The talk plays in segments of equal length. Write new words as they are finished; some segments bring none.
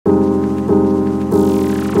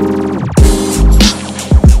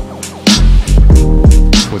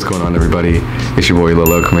on, everybody? It's your boy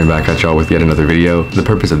Ilolo coming back at y'all with yet another video. The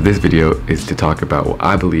purpose of this video is to talk about what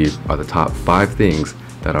I believe are the top 5 things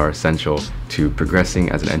that are essential to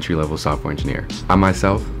progressing as an entry-level software engineer. I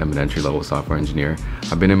myself am an entry-level software engineer.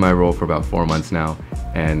 I've been in my role for about 4 months now,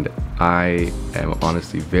 and I am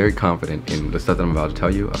honestly very confident in the stuff that I'm about to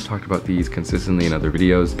tell you. I've talked about these consistently in other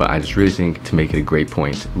videos, but I just really think to make it a great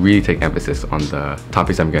point, really take emphasis on the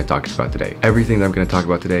topics I'm going to talk about today. Everything that I'm going to talk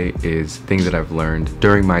about today is things that I've learned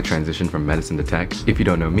during my transition from medicine to tech. If you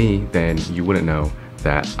don't know me, then you wouldn't know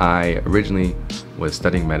that I originally was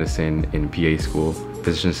studying medicine in PA school,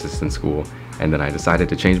 physician assistant school, and then I decided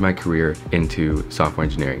to change my career into software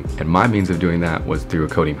engineering. And my means of doing that was through a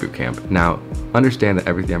coding bootcamp. Now, understand that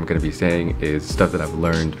everything I'm going to be saying is stuff that I've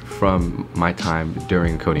learned from my time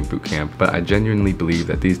during a coding bootcamp, but I genuinely believe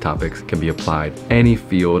that these topics can be applied any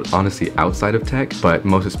field, honestly outside of tech, but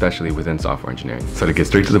most especially within software engineering. So to get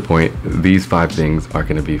straight to the point, these 5 things are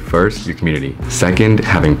going to be: first, your community; second,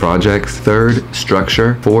 having projects; third,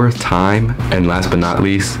 structure; fourth, time; and last but not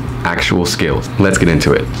least, actual skills. Let's get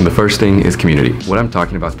into it. The first thing is community. What I'm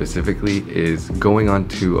talking about specifically is going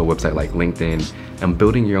onto a website like LinkedIn and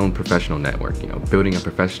building your own professional network, building a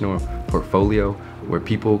professional portfolio where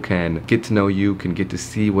people can get to know you, can get to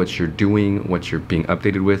see what you're doing, what you're being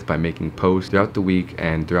updated with by making posts throughout the week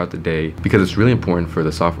and throughout the day, because it's really important for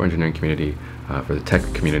the software engineering community, for the tech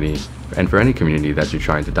community, and for any community that you're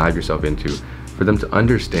trying to dive yourself into, for them to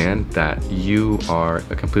understand that you are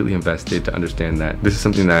completely invested, to understand that this is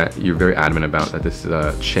something that you're very adamant about, that this is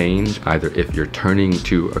a change, either if you're turning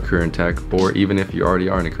to a career in tech or even if you already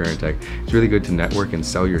are in a career in tech. It's really good to network and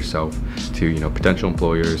sell yourself to potential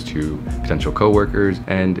employers, to potential coworkers,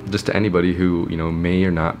 and just to anybody who may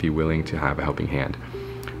or not be willing to have a helping hand.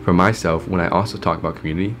 For myself, when I also talk about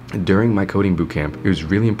community, during my coding bootcamp, it was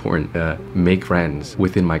really important to make friends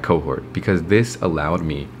within my cohort, because this allowed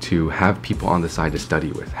me to have people on the side to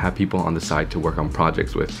study with, have people on the side to work on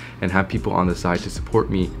projects with, and have people on the side to support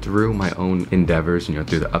me through my own endeavors, through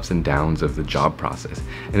the ups and downs of the job process.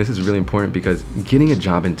 And this is really important because getting a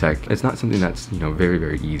job in tech, it's not something that's, very,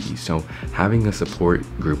 very easy. So having a support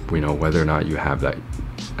group, whether or not you have that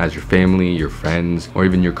as your family, your friends, or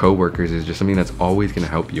even your coworkers, is just something that's always going to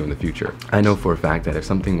help you in the future. I know for a fact that if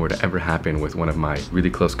something were to ever happen with one of my really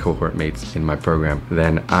close cohort mates in my program,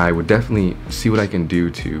 then I would definitely see what I can do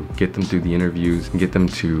to get them through the interviews and get them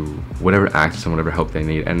to whatever access and whatever help they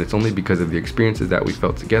need. And it's only because of the experiences that we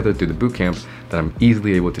felt together through the bootcamp that I'm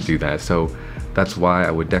easily able to do that. So that's why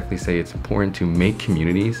I would definitely say it's important to make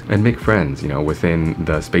communities and make friends, within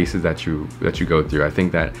the spaces that you go through. I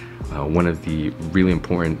think that one of the really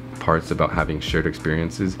important parts about having shared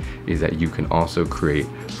experiences is that you can also create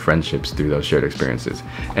friendships through those shared experiences.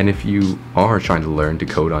 And if you are trying to learn to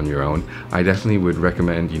code on your own, I definitely would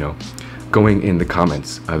recommend, going in the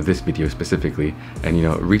comments of this video specifically and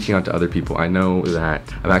reaching out to other people. I know that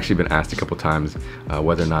I've actually been asked a couple times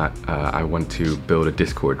whether or not I want to build a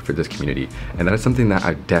Discord for this community, and that is something that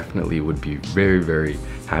I definitely would be very, very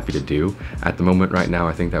happy to do. At the moment right now,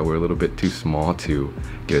 I think that we're a little bit too small to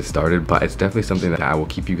get it started, but it's definitely something that I will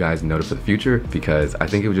keep you guys noted for the future, because I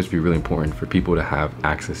think it would just be really important for people to have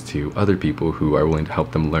access to other people who are willing to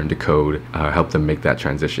help them learn to code, help them make that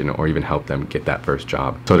transition, or even help them get that first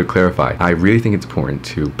job. So to clarify, I really think it's important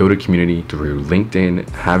to build a community through LinkedIn,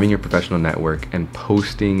 having your professional network, and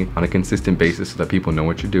posting on a consistent basis so that people know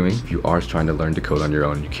what you're doing. If you are trying to learn to code on your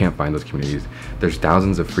own and you can't find those communities, there's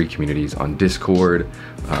thousands of free communities on Discord,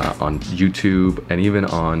 on YouTube, and even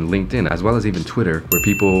on LinkedIn, as well as even Twitter, where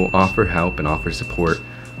people offer help and offer support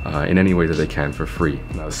in any way that they can for free.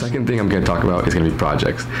 Now, the second thing I'm going to talk about is going to be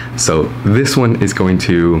projects. So this one is going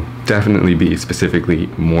to definitely be specifically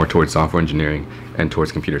more towards software engineering and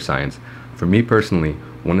towards computer science. For me personally,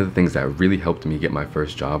 one of the things that really helped me get my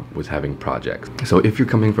first job was having projects. So if you're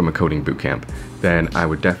coming from a coding bootcamp, then I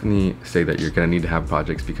would definitely say that you're going to need to have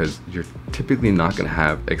projects, because you're typically not going to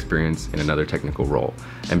have experience in another technical role.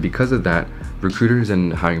 And because of that, recruiters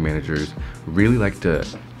and hiring managers really like to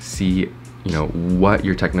see what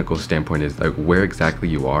your technical standpoint is, like where exactly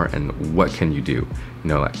you are and what can you do.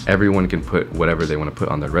 Like everyone can put whatever they want to put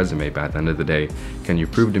on their resume, but at the end of the day, can you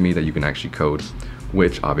prove to me that you can actually code?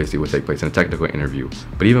 Which obviously will take place in a technical interview.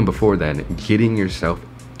 But even before then, getting yourself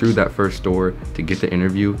through that first door to get the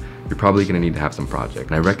interview, you're probably going to need to have some projects.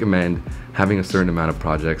 And I recommend having a certain amount of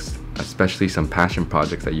projects especially some passion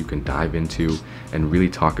projects that you can dive into and really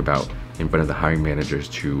talk about in front of the hiring managers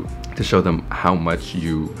to show them how much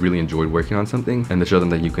you really enjoyed working on something, and to show them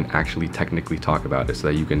that you can actually technically talk about it, so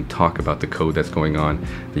that you can talk about the code that's going on,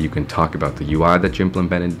 that you can talk about the UI that you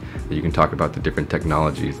implemented, that you can talk about the different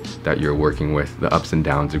technologies that you're working with, the ups and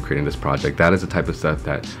downs of creating this project. That is the type of stuff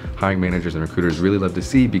that hiring managers and recruiters really love to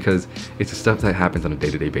see, because it's the stuff that happens on a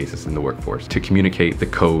day-to-day basis in the workforce. To communicate the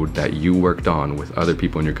code that you worked on with other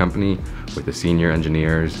people in your company, with the senior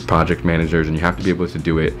engineers, project managers, and you have to be able to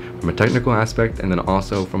do it from a technical aspect and then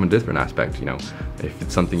also from a different aspect. You know, if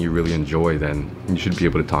it's something you really enjoy, then you should be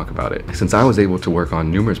able to talk about it. Since I was able to work on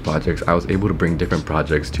numerous projects, I was able to bring different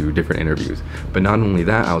projects to different interviews. But not only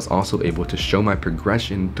that, I was also able to show my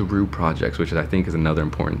progression through projects, which I think is another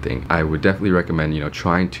important thing. I would definitely recommend, you know,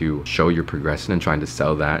 trying to show your progression and trying to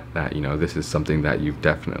sell that you know, this is something that you've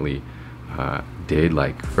definitely did.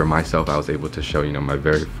 Like for myself, I was able to show, you know, my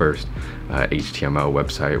very first HTML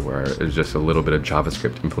website where it was just a little bit of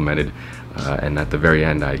JavaScript implemented, and at the very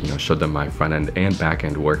end I, you know, showed them my front end and back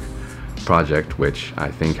end work project, which I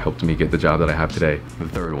think helped me get the job that I have today. The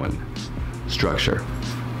third one, structure.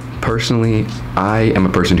 Personally, I am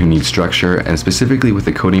a person who needs structure, and specifically with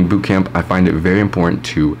the coding bootcamp, I find it very important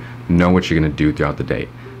to know what you're going to do throughout the day.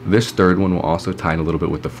 This third one will also tie in a little bit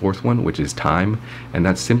with the fourth one, which is time. And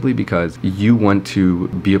that's simply because you want to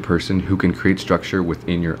be a person who can create structure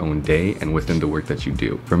within your own day and within the work that you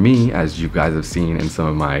do. For me, as you guys have seen in some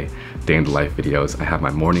of my day in the life videos, I have my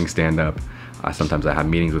morning stand-up. Sometimes I have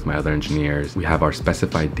meetings with my other engineers. We have our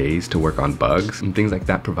specified days to work on bugs, and things like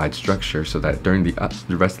that provide structure so that during the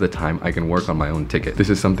rest of the time I can work on my own ticket.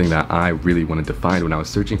 This is something that I really wanted to find when I was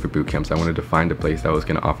searching for boot camps. I wanted to find a place that was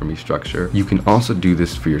going to offer me structure. You can also do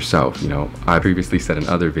this for yourself. You know, I previously said in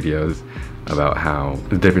other videos about how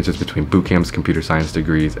the differences between boot camps, computer science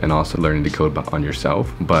degrees, and also learning to code on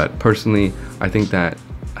yourself. But personally, I think that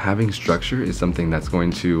having structure is something that's going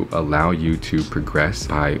to allow you to progress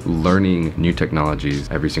by learning new technologies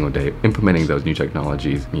every single day, implementing those new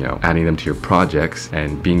technologies, you know, adding them to your projects,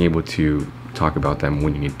 and being able to talk about them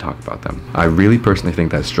when you need to talk about them. I really personally think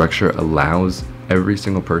that structure allows every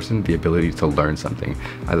single person the ability to learn something.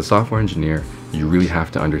 As a software engineer, you really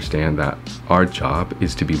have to understand that our job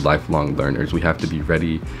is to be lifelong learners. We have to be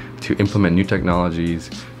ready to implement new technologies,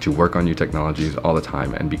 to work on new technologies all the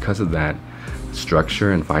time. And because of that,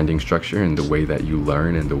 structure and finding structure in the way that you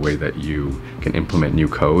learn and the way that you can implement new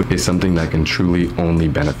code is something that can truly only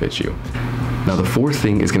benefit you. Now the fourth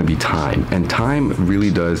thing is going to be time, and time really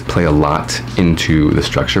does play a lot into the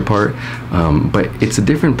structure part, but it's a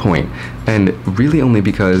different point, and really only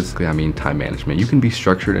because, I mean, time management. You can be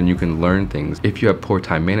structured and you can learn things. If you have poor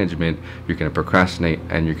time management, you're going to procrastinate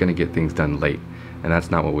and you're going to get things done late. And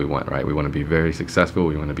that's not what we want, right? We want to be very successful.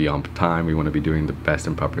 We want to be on time. We want to be doing the best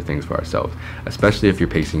and proper things for ourselves, especially if you're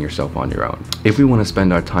pacing yourself on your own. If we want to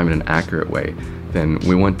spend our time in an accurate way, then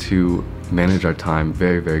we want to manage our time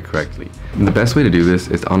very, very correctly. And the best way to do this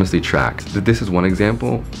is to honestly track. This is one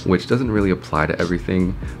example which doesn't really apply to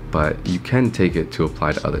everything, but you can take it to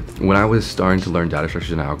apply to others. When I was starting to learn data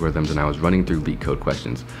structures and algorithms and I was running through leak code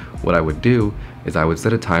questions, what I would do is I would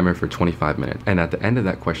set a timer for 25 minutes. And at the end of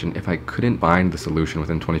that question, if I couldn't find the solution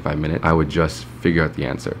within 25 minutes, I would just figure out the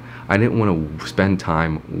answer. I didn't want to spend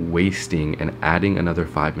time wasting and adding another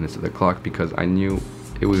 5 minutes to the clock because I knew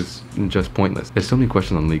it was just pointless. There's so many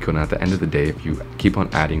questions on leak code, and at the end of the day, if you keep on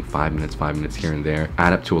adding 5 minutes here and there,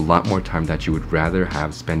 add up to a lot more time that you would rather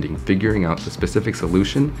have spending figuring out the specific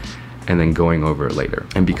solution and then going over it later.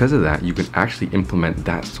 And because of that, you can actually implement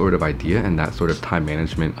that sort of idea and that sort of time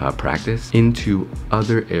management practice into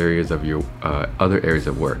other areas of your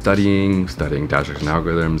work. Studying data structures and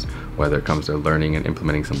algorithms, whether it comes to learning and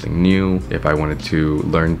implementing something new. If I wanted to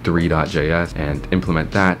learn three.js and implement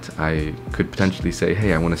that, I could potentially say,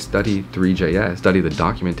 hey, I want to study three.js, study the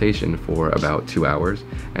documentation for about 2 hours,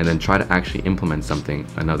 and then try to actually implement something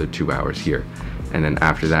another 2 hours here. And then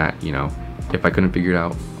after that, you know, if I couldn't figure it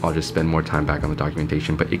out, I'll just spend more time back on the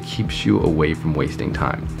documentation, but it keeps you away from wasting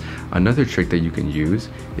time. Another trick that you can use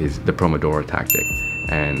is the Pomodoro tactic.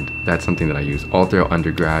 And that's something that I used all throughout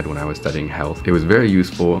undergrad when I was studying health. It was very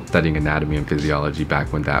useful studying anatomy and physiology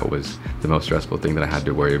back when that was the most stressful thing that I had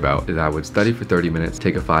to worry about. Is I would study for 30 minutes,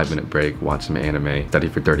 take a 5-minute break, watch some anime, study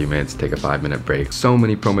for 30 minutes, take a 5-minute break. So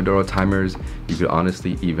many Pomodoro timers. You could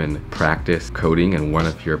honestly even practice coding, and one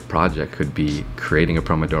of your project could be creating a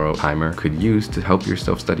Pomodoro timer could use to help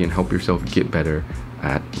yourself study and help yourself get better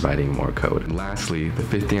at writing more code. And lastly, the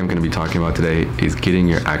fifth thing I'm going to be talking about today is getting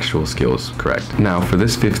your actual skills correct. Now, for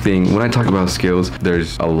this fifth thing, when I talk about skills,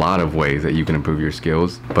 there's a lot of ways that you can improve your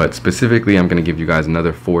skills, but specifically, I'm going to give you guys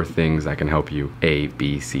another 4 things that can help you. A,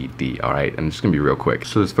 B, C, D, all right? And it's just going to be real quick.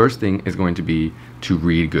 So this first thing is going to be to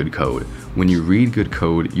read good code. When you read good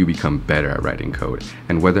code, you become better at writing code.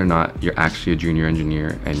 And whether or not you're actually a junior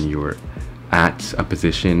engineer and you're at a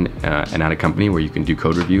position and at a company where you can do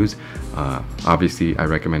code reviews, obviously I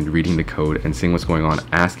recommend reading the code and seeing what's going on,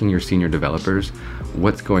 asking your senior developers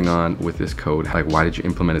what's going on with this code, like why did you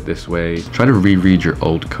implement it this way. Try to reread your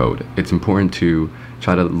old code. It's important to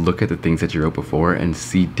try to look at the things that you wrote before and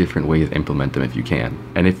see different ways to implement them if you can.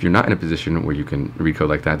 And if you're not in a position where you can read code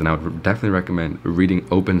like that, then I would definitely recommend reading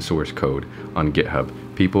open source code on GitHub.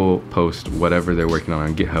 People post whatever they're working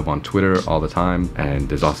on GitHub, on Twitter all the time, and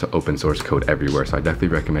there's also open source code everywhere. So I definitely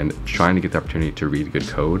recommend trying to get the opportunity to read good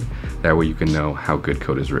code. That way you can know how good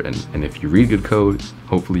code is written. And if you read good code,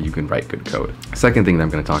 hopefully you can write good code. Second thing that I'm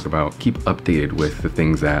going to talk about, keep updated with the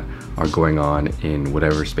things that are going on in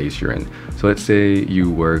whatever space you're in. So let's say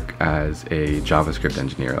you work as a JavaScript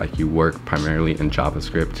engineer, like you work primarily in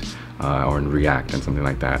JavaScript or in React and something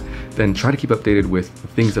like that. Then try to keep updated with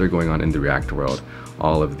things that are going on in the React world.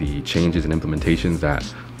 All of the changes and implementations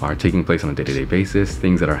that are taking place on a day-to-day basis,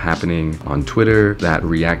 things that are happening on Twitter that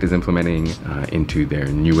React is implementing into their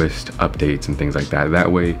newest updates and things like that.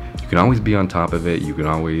 That way you can always be on top of it, you can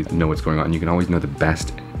always know what's going on, you can always know the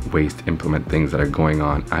best ways to implement things that are going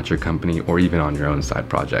on at your company or even on your own side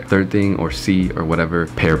project. Third thing, or C or whatever,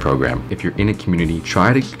 pair program. If you're in a community,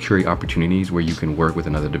 try to create opportunities where you can work with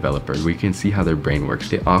another developer, where you can see how their brain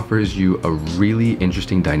works. It offers you a really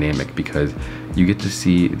interesting dynamic because you get to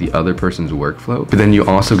see the other person's workflow, but then you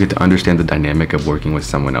also get to understand the dynamic of working with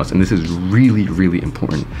someone else. And this is really, really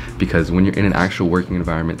important because when you're in an actual working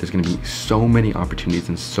environment, there's going to be so many opportunities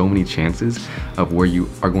and so many chances of where you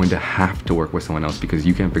are going to have to work with someone else because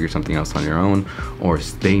you can't figure something else on your own, or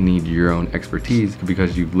they need your own expertise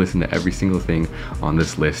because you've listened to every single thing on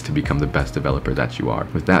this list to become the best developer that you are.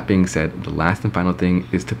 With that being said, the last and final thing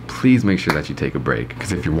is to please make sure that you take a break,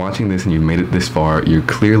 because if you're watching this and you've made it this far, you're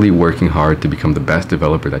clearly working hard to become the best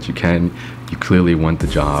developer that you can. You clearly want the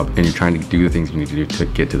job and you're trying to do the things you need to do to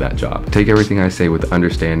get to that job. Take everything I say with the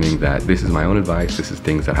understanding that this is my own advice, this is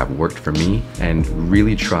things that have worked for me, and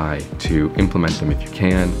really try to implement them if you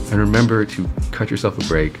can. And remember to cut yourself a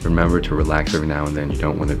break. Remember to relax every now and then. You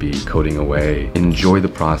don't want to be coding away. Enjoy the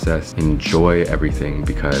process, enjoy everything,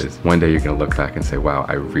 because one day you're going to look back and say, wow,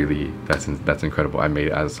 that's incredible. I made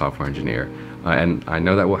it as a software engineer. And I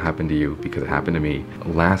know that will happen to you because it happened to me.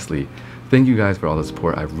 Lastly, thank you guys for all the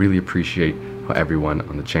support. I really appreciate how everyone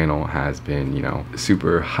on the channel has been,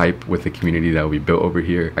 super hype with the community that we built over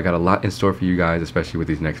here. I got a lot in store for you guys, especially with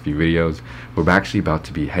these next few videos. We're actually about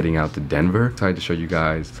to be heading out to Denver. Excited to show you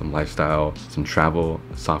guys some lifestyle, some travel,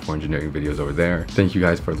 software engineering videos over there. Thank you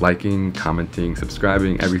guys for liking, commenting,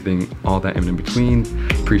 subscribing, everything, all that in between.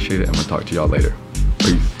 Appreciate it. I'm gonna talk to y'all later.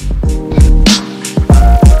 Peace.